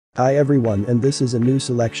Hi everyone, and this is a new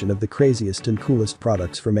selection of the craziest and coolest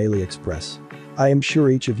products from AliExpress. I am sure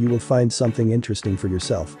each of you will find something interesting for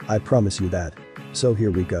yourself, I promise you that. So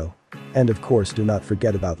here we go. And of course do not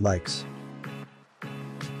forget about likes.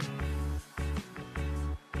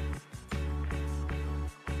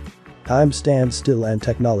 Time stands still and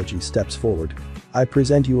technology steps forward. I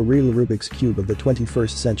present you a real Rubik's Cube of the 21st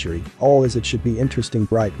century, all as it should be interesting,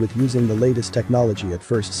 bright, with using the latest technology at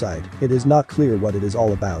first sight. It is not clear what it is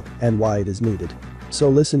all about and why it is needed. So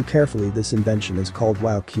listen carefully. This invention is called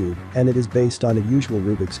WOWCube, and it is based on a usual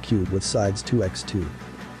Rubik's Cube with sides 2x2.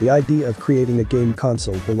 The idea of creating a game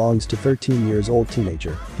console belongs to 13-year-old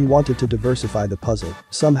teenager. He wanted to diversify the puzzle,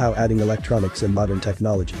 somehow adding electronics and modern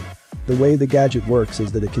technology. The way the gadget works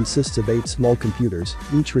is that it consists of 8 small computers,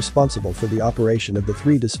 each responsible for the operation of the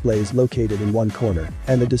 3 displays located in one corner,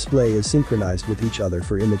 and the display is synchronized with each other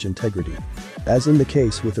for image integrity. As in the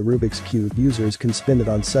case with the Rubik's Cube, users can spin it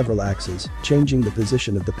on several axes, changing the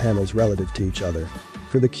position of the panels relative to each other.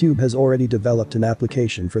 For the Cube has already developed an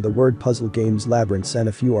application for the word puzzle games Labyrinths and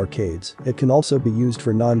a few arcades. It can also be used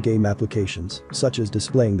for non-game applications, such as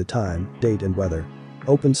displaying the time, date and weather.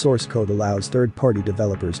 Open source code allows third-party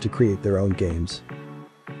developers to create their own games.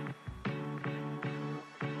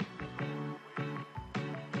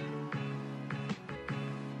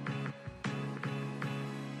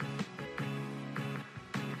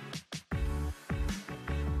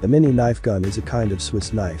 The mini knife gun is a kind of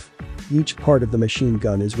Swiss knife. Each part of the machine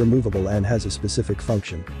gun is removable and has a specific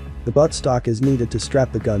function. The buttstock is needed to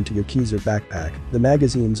strap the gun to your keys or backpack. The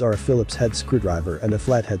magazines are a Phillips head screwdriver and a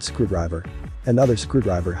flathead screwdriver. Another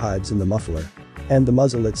screwdriver hides in the muffler. And the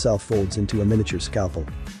muzzle itself folds into a miniature scalpel.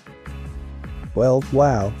 Well,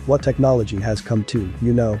 wow, what technology has come to,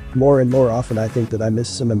 you know. More and more often I think that I miss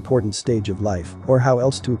some important stage of life, or how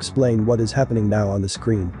else to explain what is happening now on the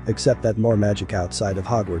screen, except that more magic outside of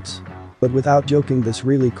Hogwarts. But without joking, this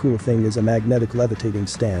really cool thing is a magnetic levitating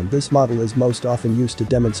stand. This model is most often used to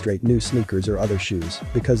demonstrate new sneakers or other shoes,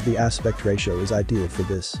 because the aspect ratio is ideal for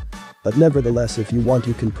this. But nevertheless, if you want,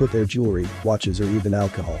 you can put there jewelry, watches or even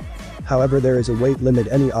alcohol. However, there is a weight limit.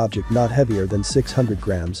 Any object not heavier than 600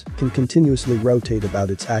 grams can continuously rotate about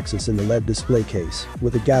its axis in the LED display case.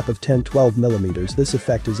 With a gap of 10-12 millimeters, this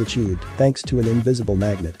effect is achieved thanks to an invisible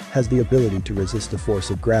magnet, has the ability to resist the force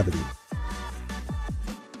of gravity.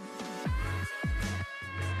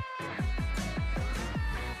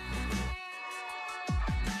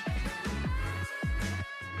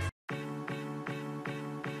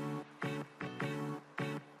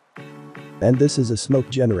 And this is a smoke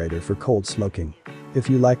generator for cold smoking. If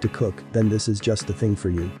you like to cook, then this is just the thing for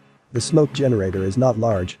you. The smoke generator is not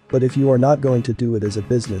large, but if you are not going to do it as a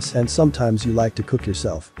business and sometimes you like to cook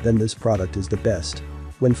yourself, then this product is the best.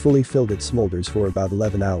 When fully filled, it smolders for about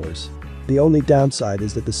 11 hours. The only downside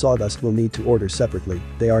is that the sawdust will need to order separately.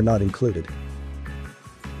 They are not included.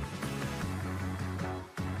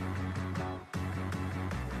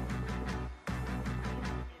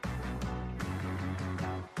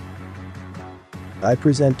 I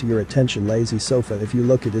present to your attention lazy sofa. If you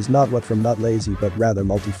look, it is not what from not lazy but rather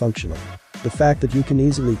multifunctional. The fact that you can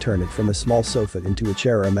easily turn it from a small sofa into a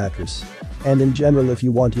chair or a mattress. And in general, if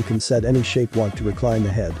you want, you can set any shape. Want to recline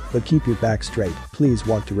the head but keep your back straight. Please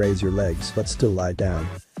want to raise your legs but still lie down.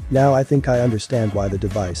 Now I think I understand why the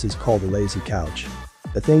device is called a lazy couch.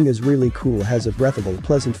 The thing is really cool, has a breathable,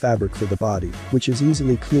 pleasant fabric for the body, which is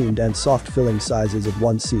easily cleaned, and soft filling sizes of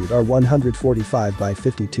one seat are 145 by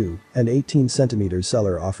 52, and 18 cm.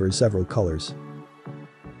 Seller offers several colors.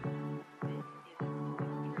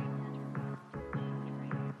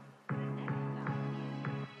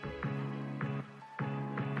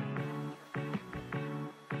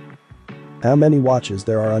 How many watches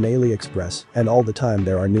there are on AliExpress, and all the time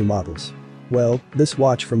there are new models. Well, this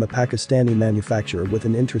watch from a Pakistani manufacturer with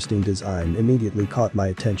an interesting design immediately caught my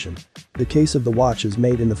attention. The case of the watch is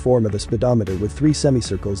made in the form of a speedometer with 3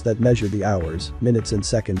 semicircles that measure the hours, minutes and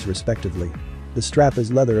seconds respectively. The strap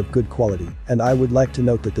is leather of good quality, and I would like to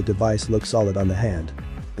note that the device looks solid on the hand.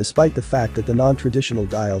 Despite the fact that the non-traditional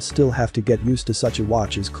dials still have to get used to, such a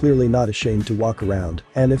watch is clearly not ashamed to walk around,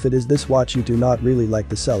 and if it is this watch you do not really like,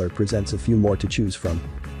 the seller presents a few more to choose from.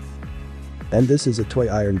 And this is a toy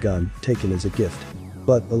iron gun, taken as a gift.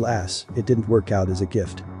 But alas, it didn't work out as a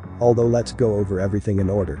gift. Although let's go over everything in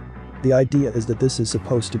order. The idea is that this is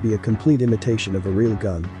supposed to be a complete imitation of a real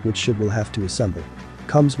gun, which will have to assemble.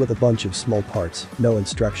 Comes with a bunch of small parts, no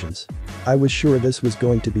instructions. I was sure this was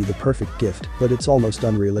going to be the perfect gift, but it's almost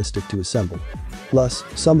unrealistic to assemble. Plus,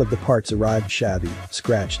 some of the parts arrived shabby,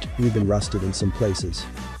 scratched, even rusted in some places.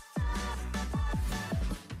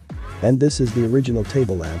 And this is the original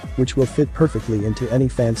table lamp, which will fit perfectly into any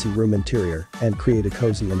fancy room interior and create a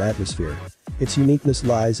cozy atmosphere. Its uniqueness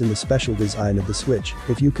lies in the special design of the switch,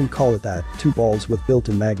 if you can call it that. Two balls with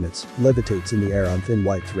built-in magnets, levitates in the air on thin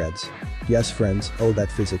white threads. Yes friends, oh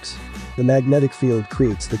that physics. The magnetic field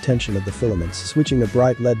creates the tension of the filaments, switching a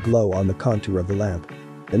bright LED glow on the contour of the lamp.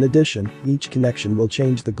 In addition, each connection will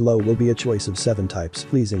change the glow will be a choice of 7 types,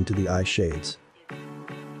 pleasing to the eye shades.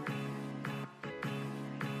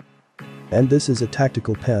 And this is a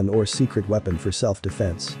tactical pen or secret weapon for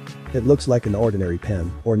self-defense. It looks like an ordinary pen,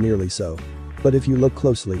 or nearly so. But if you look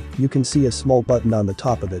closely, you can see a small button on the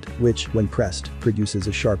top of it, which, when pressed, produces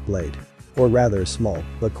a sharp blade. Or rather a small,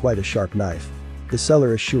 but quite a sharp knife. The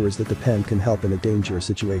seller assures that the pen can help in a dangerous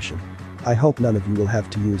situation. I hope none of you will have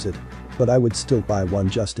to use it. But I would still buy one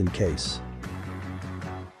just in case.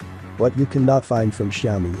 What you cannot find from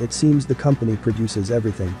Xiaomi, it seems the company produces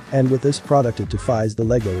everything, and with this product it defies the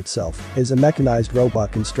Lego itself, is a mechanized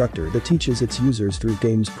robot constructor that teaches its users through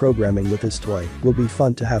games. Programming with this toy will be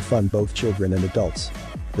fun to have fun both children and adults.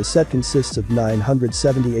 The set consists of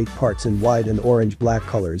 978 parts in white and orange-black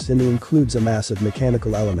colors and includes a mass of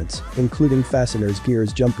mechanical elements, including fasteners,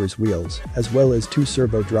 gears, jumpers, wheels, as well as 2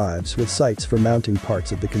 servo drives with sights for mounting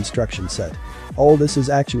parts of the construction set. All this is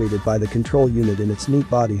actuated by the control unit, and its neat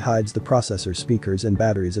body hides the processor, speakers and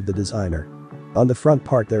batteries of the designer. On the front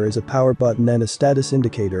part there is a power button and a status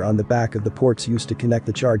indicator on the back of the ports used to connect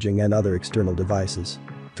the charging and other external devices.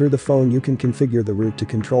 Through the phone you can configure the route to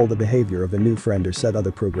control the behavior of a new friend or set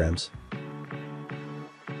other programs.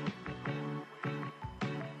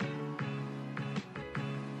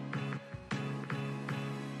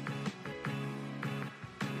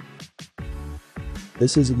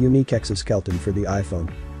 This is a unique exoskeleton for the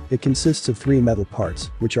iPhone. It consists of 3 metal parts,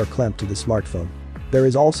 which are clamped to the smartphone. There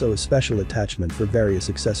is also a special attachment for various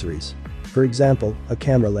accessories. For example, a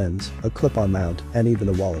camera lens, a clip-on mount, and even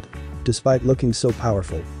a wallet. Despite looking so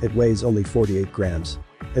powerful, it weighs only 48 grams.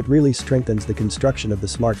 It really strengthens the construction of the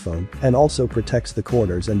smartphone and also protects the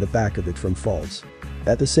corners and the back of it from falls.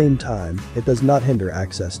 At the same time, it does not hinder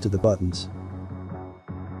access to the buttons.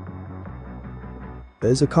 There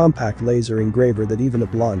is a compact laser engraver that even a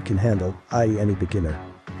blonde can handle, i.e. any beginner.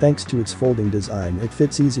 Thanks to its folding design, it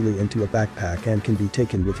fits easily into a backpack and can be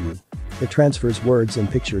taken with you. It transfers words and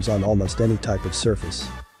pictures on almost any type of surface.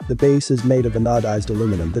 The base is made of anodized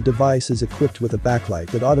aluminum. The device is equipped with a backlight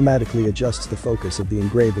that automatically adjusts the focus of the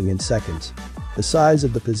engraving in seconds. The size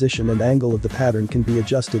of the position and angle of the pattern can be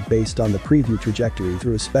adjusted based on the preview trajectory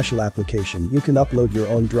through a special application. You can upload your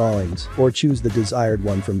own drawings or choose the desired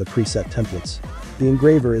one from the preset templates. The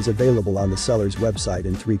engraver is available on the seller's website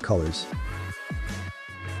in 3 colors.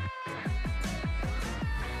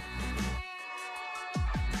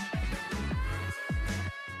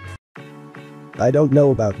 I don't know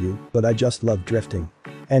about you, but I just love drifting.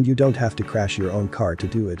 And you don't have to crash your own car to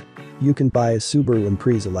do it. You can buy a Subaru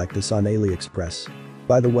Impreza like this on AliExpress.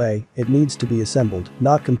 By the way, it needs to be assembled,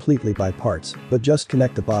 not completely by parts, but just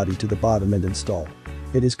connect the body to the bottom and install.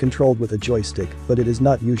 It is controlled with a joystick, but it is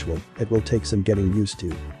not usual. It will take some getting used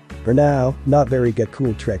to. For now, not very get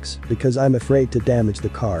cool tricks, because I'm afraid to damage the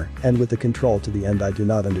car, and with the control to the end I do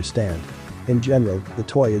not understand. In general, the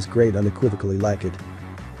toy is great, unequivocally like it.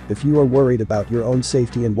 If you are worried about your own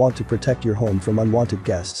safety and want to protect your home from unwanted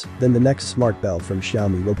guests, then the next smart bell from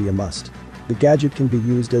Xiaomi will be a must. The gadget can be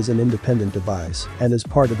used as an independent device, and as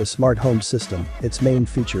part of a smart home system, its main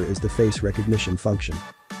feature is the face recognition function.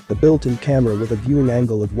 The built-in camera with a viewing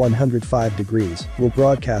angle of 105 degrees will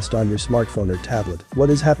broadcast on your smartphone or tablet what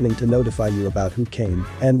is happening to notify you about who came,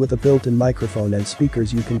 and with a built-in microphone and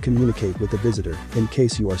speakers you can communicate with the visitor in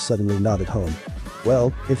case you are suddenly not at home.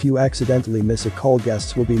 Well, if you accidentally miss a call,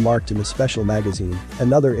 guests will be marked in a special magazine.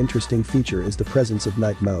 Another interesting feature is the presence of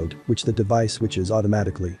night mode, which the device switches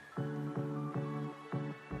automatically.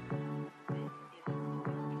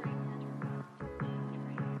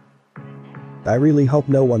 I really hope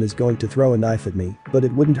no one is going to throw a knife at me, but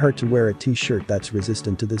it wouldn't hurt to wear a t-shirt that's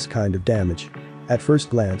resistant to this kind of damage. At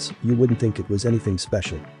first glance, you wouldn't think it was anything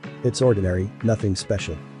special. It's ordinary, nothing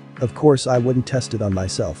special. Of course I wouldn't test it on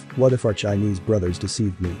myself. What if our Chinese brothers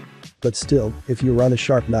deceived me? But still, if you run a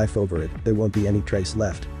sharp knife over it, there won't be any trace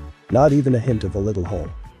left. Not even a hint of a little hole.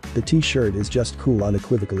 The t-shirt is just cool,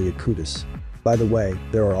 unequivocally a kudos. By the way,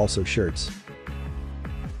 there are also shirts.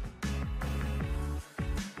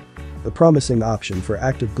 A promising option for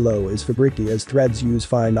active glow is Fabrici, as threads use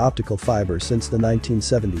fine optical fiber. Since the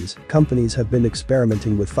 1970s, companies have been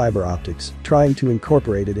experimenting with fiber optics, trying to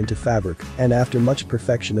incorporate it into fabric, and after much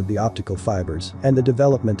perfection of the optical fibers and the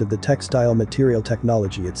development of the textile material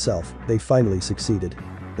technology itself, they finally succeeded.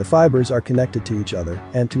 The fibers are connected to each other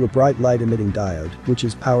and to a bright light-emitting diode, which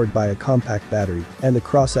is powered by a compact battery, and the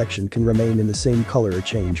cross-section can remain in the same color or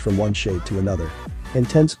change from one shade to another.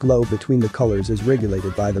 Intense glow between the colors is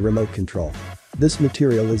regulated by the remote control. This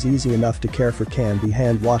material is easy enough to care for, can be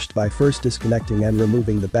hand-washed by first disconnecting and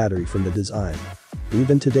removing the battery from the design.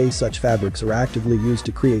 Even today such fabrics are actively used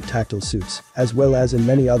to create tactile suits, as well as in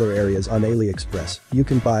many other areas on AliExpress. You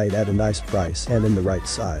can buy it at a nice price and in the right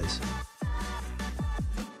size.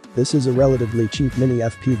 This is a relatively cheap mini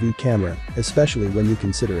FPV camera, especially when you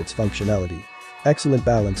consider its functionality. Excellent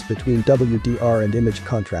balance between WDR and image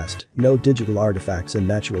contrast, no digital artifacts and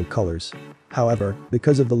natural colors. However,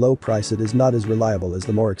 because of the low price it is not as reliable as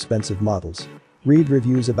the more expensive models. Read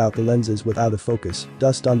reviews about the lenses with out of focus,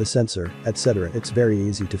 dust on the sensor, etc. It's very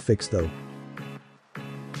easy to fix though.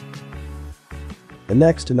 The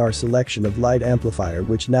next in our selection of light amplifier,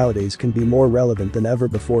 which nowadays can be more relevant than ever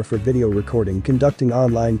before for video recording, conducting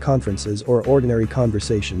online conferences or ordinary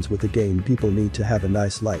conversations with a game. People need to have a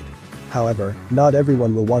nice light. However, not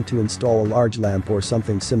everyone will want to install a large lamp or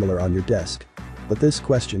something similar on your desk. But this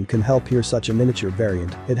question can help. Here such a miniature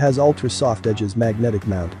variant. It has ultra soft edges, magnetic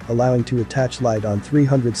mount, allowing to attach light on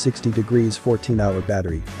 360 degrees 14-hour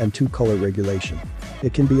battery, and 2 color regulation.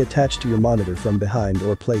 It can be attached to your monitor from behind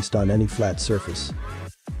or placed on any flat surface.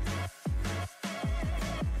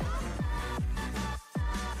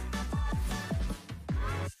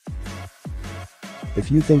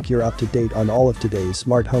 If you think you're up to date on all of today's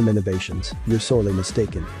smart home innovations, you're sorely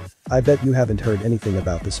mistaken. I bet you haven't heard anything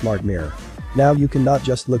about the smart mirror. Now you can not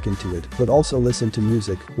just look into it, but also listen to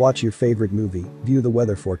music, watch your favorite movie, view the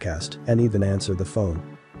weather forecast, and even answer the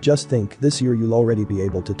phone. Just think, this year you'll already be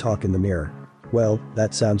able to talk in the mirror. Well,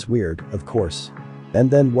 that sounds weird, of course.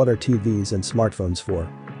 And then what are TVs and smartphones for?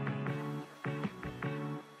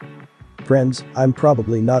 Friends, I'm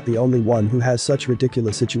probably not the only one who has such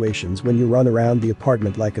ridiculous situations. When you run around the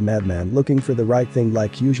apartment like a madman looking for the right thing,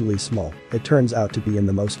 like usually small, it turns out to be in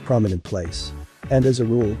the most prominent place. And as a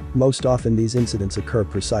rule, most often these incidents occur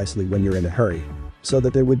precisely when you're in a hurry. So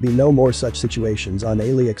that there would be no more such situations, on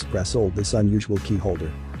AliExpress sold this unusual key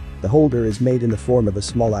holder. The holder is made in the form of a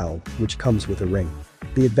small owl, which comes with a ring.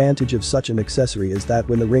 The advantage of such an accessory is that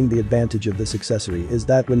when the ring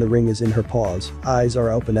is in her paws, eyes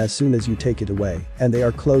are open as soon as you take it away, and they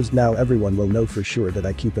are closed. Now everyone will know for sure that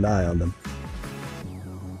I keep an eye on them.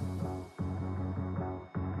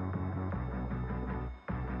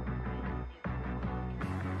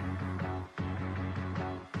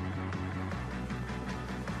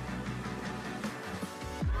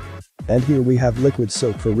 And here we have liquid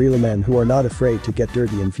soap for real men who are not afraid to get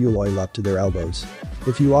dirty and fuel oil up to their elbows.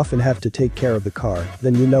 If you often have to take care of the car,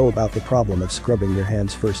 then you know about the problem of scrubbing your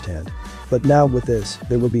hands firsthand. But now with this,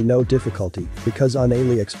 there will be no difficulty, because on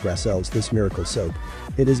AliExpress sells this miracle soap.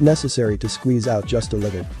 It is necessary to squeeze out just a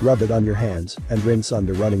little, rub it on your hands, and rinse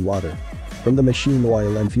under running water. From the machine,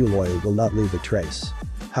 oil and fuel oil will not leave a trace.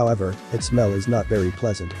 However, its smell is not very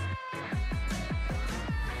pleasant.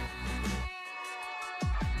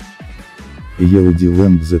 A LED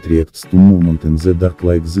lamp that reacts to movement in the dark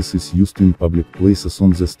like this is used in public places,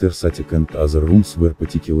 on the stairs, attic and other rooms where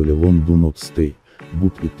particularly long do not stay,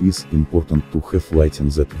 but it is important to have lighting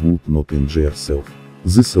that would not injure yourself.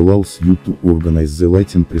 This allows you to organize the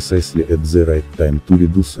lighting precisely at the right time to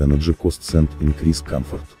reduce energy costs and increase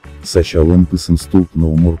comfort. Such a lamp is installed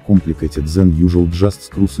no more complicated than usual, just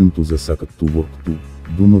screws into the socket to work too.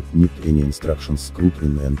 Do not need any instructions, screwed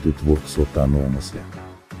in and it works autonomously.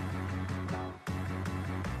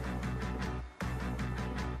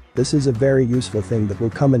 This is a very useful thing that will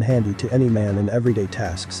come in handy to any man in everyday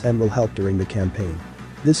tasks and will help during the campaign.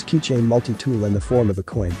 This keychain multi-tool in the form of a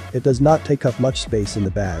coin, it does not take up much space in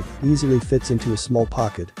the bag, easily fits into a small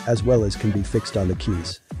pocket, as well as can be fixed on the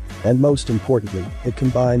keys. And most importantly, it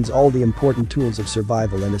combines all the important tools of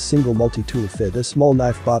survival in a single multi-tool fit: a small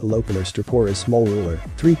knife, bottle opener, strip, or a small ruler,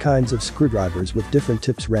 3 kinds of screwdrivers with different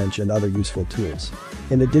tips, wrench, and other useful tools.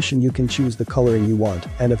 In addition, you can choose the coloring you want,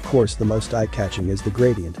 and of course the most eye-catching is the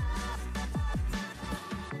gradient.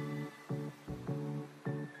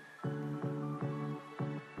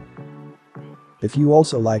 If you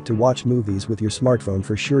also like to watch movies with your smartphone,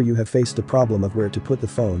 for sure you have faced the problem of where to put the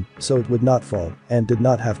phone so it would not fall and did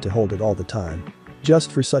not have to hold it all the time.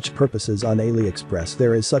 Just for such purposes, on AliExpress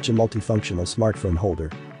there is such a multifunctional smartphone holder.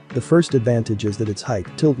 The first advantage is that its height,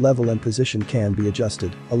 tilt level and position can be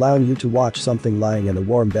adjusted, allowing you to watch something lying in a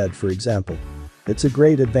warm bed, for example. It's a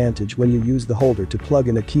great advantage when you use the holder to plug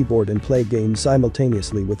in a keyboard and play games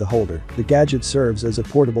simultaneously with the holder. The gadget serves as a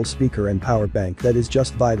portable speaker and power bank that is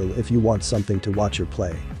just vital if you want something to watch or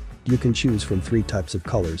play. You can choose from 3 types of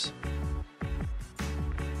colors.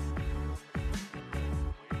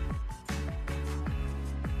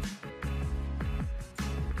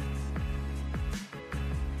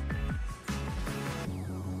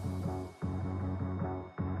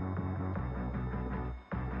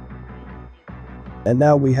 And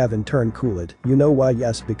now we have in turn cool it, you know why?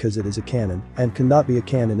 Yes, because it is a cannon, and cannot be a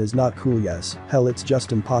cannon is not cool. Yes, hell, it's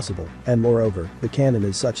just impossible, and moreover, the cannon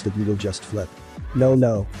is such that you will just flip.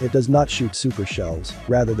 No, it does not shoot super shells,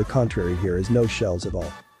 rather the contrary, here is no shells at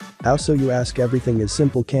all. How so, you ask? Everything is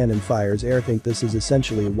simple. Cannon fires air. Think this is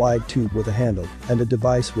essentially a wide tube with a handle, and a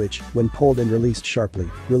device which, when pulled and released sharply,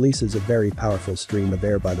 releases a very powerful stream of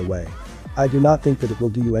air. By the way, I do not think that it will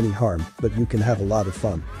do you any harm, but you can have a lot of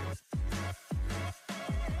fun.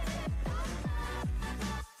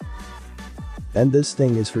 And this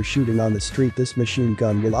thing is for shooting on the street. This machine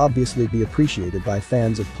gun will obviously be appreciated by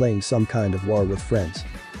fans of playing some kind of war with friends.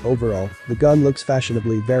 Overall, the gun looks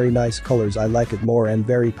fashionably, very nice colors, I like it more, and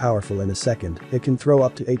very powerful. In a second, it can throw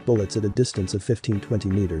up to 8 bullets at a distance of 15-20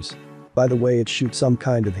 meters. By the way, it shoots some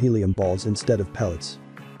kind of helium balls instead of pellets.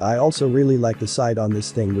 I also really like the sight on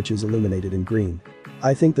this thing, which is illuminated in green.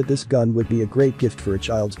 I think that this gun would be a great gift for a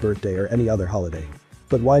child's birthday or any other holiday.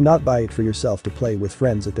 But why not buy it for yourself to play with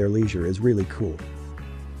friends at their leisure? Is really cool.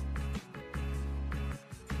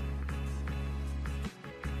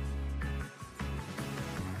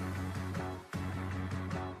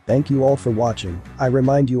 Thank you all for watching. I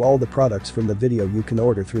remind you, all the products from the video you can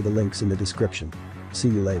order through the links in the description. See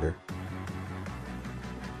you later.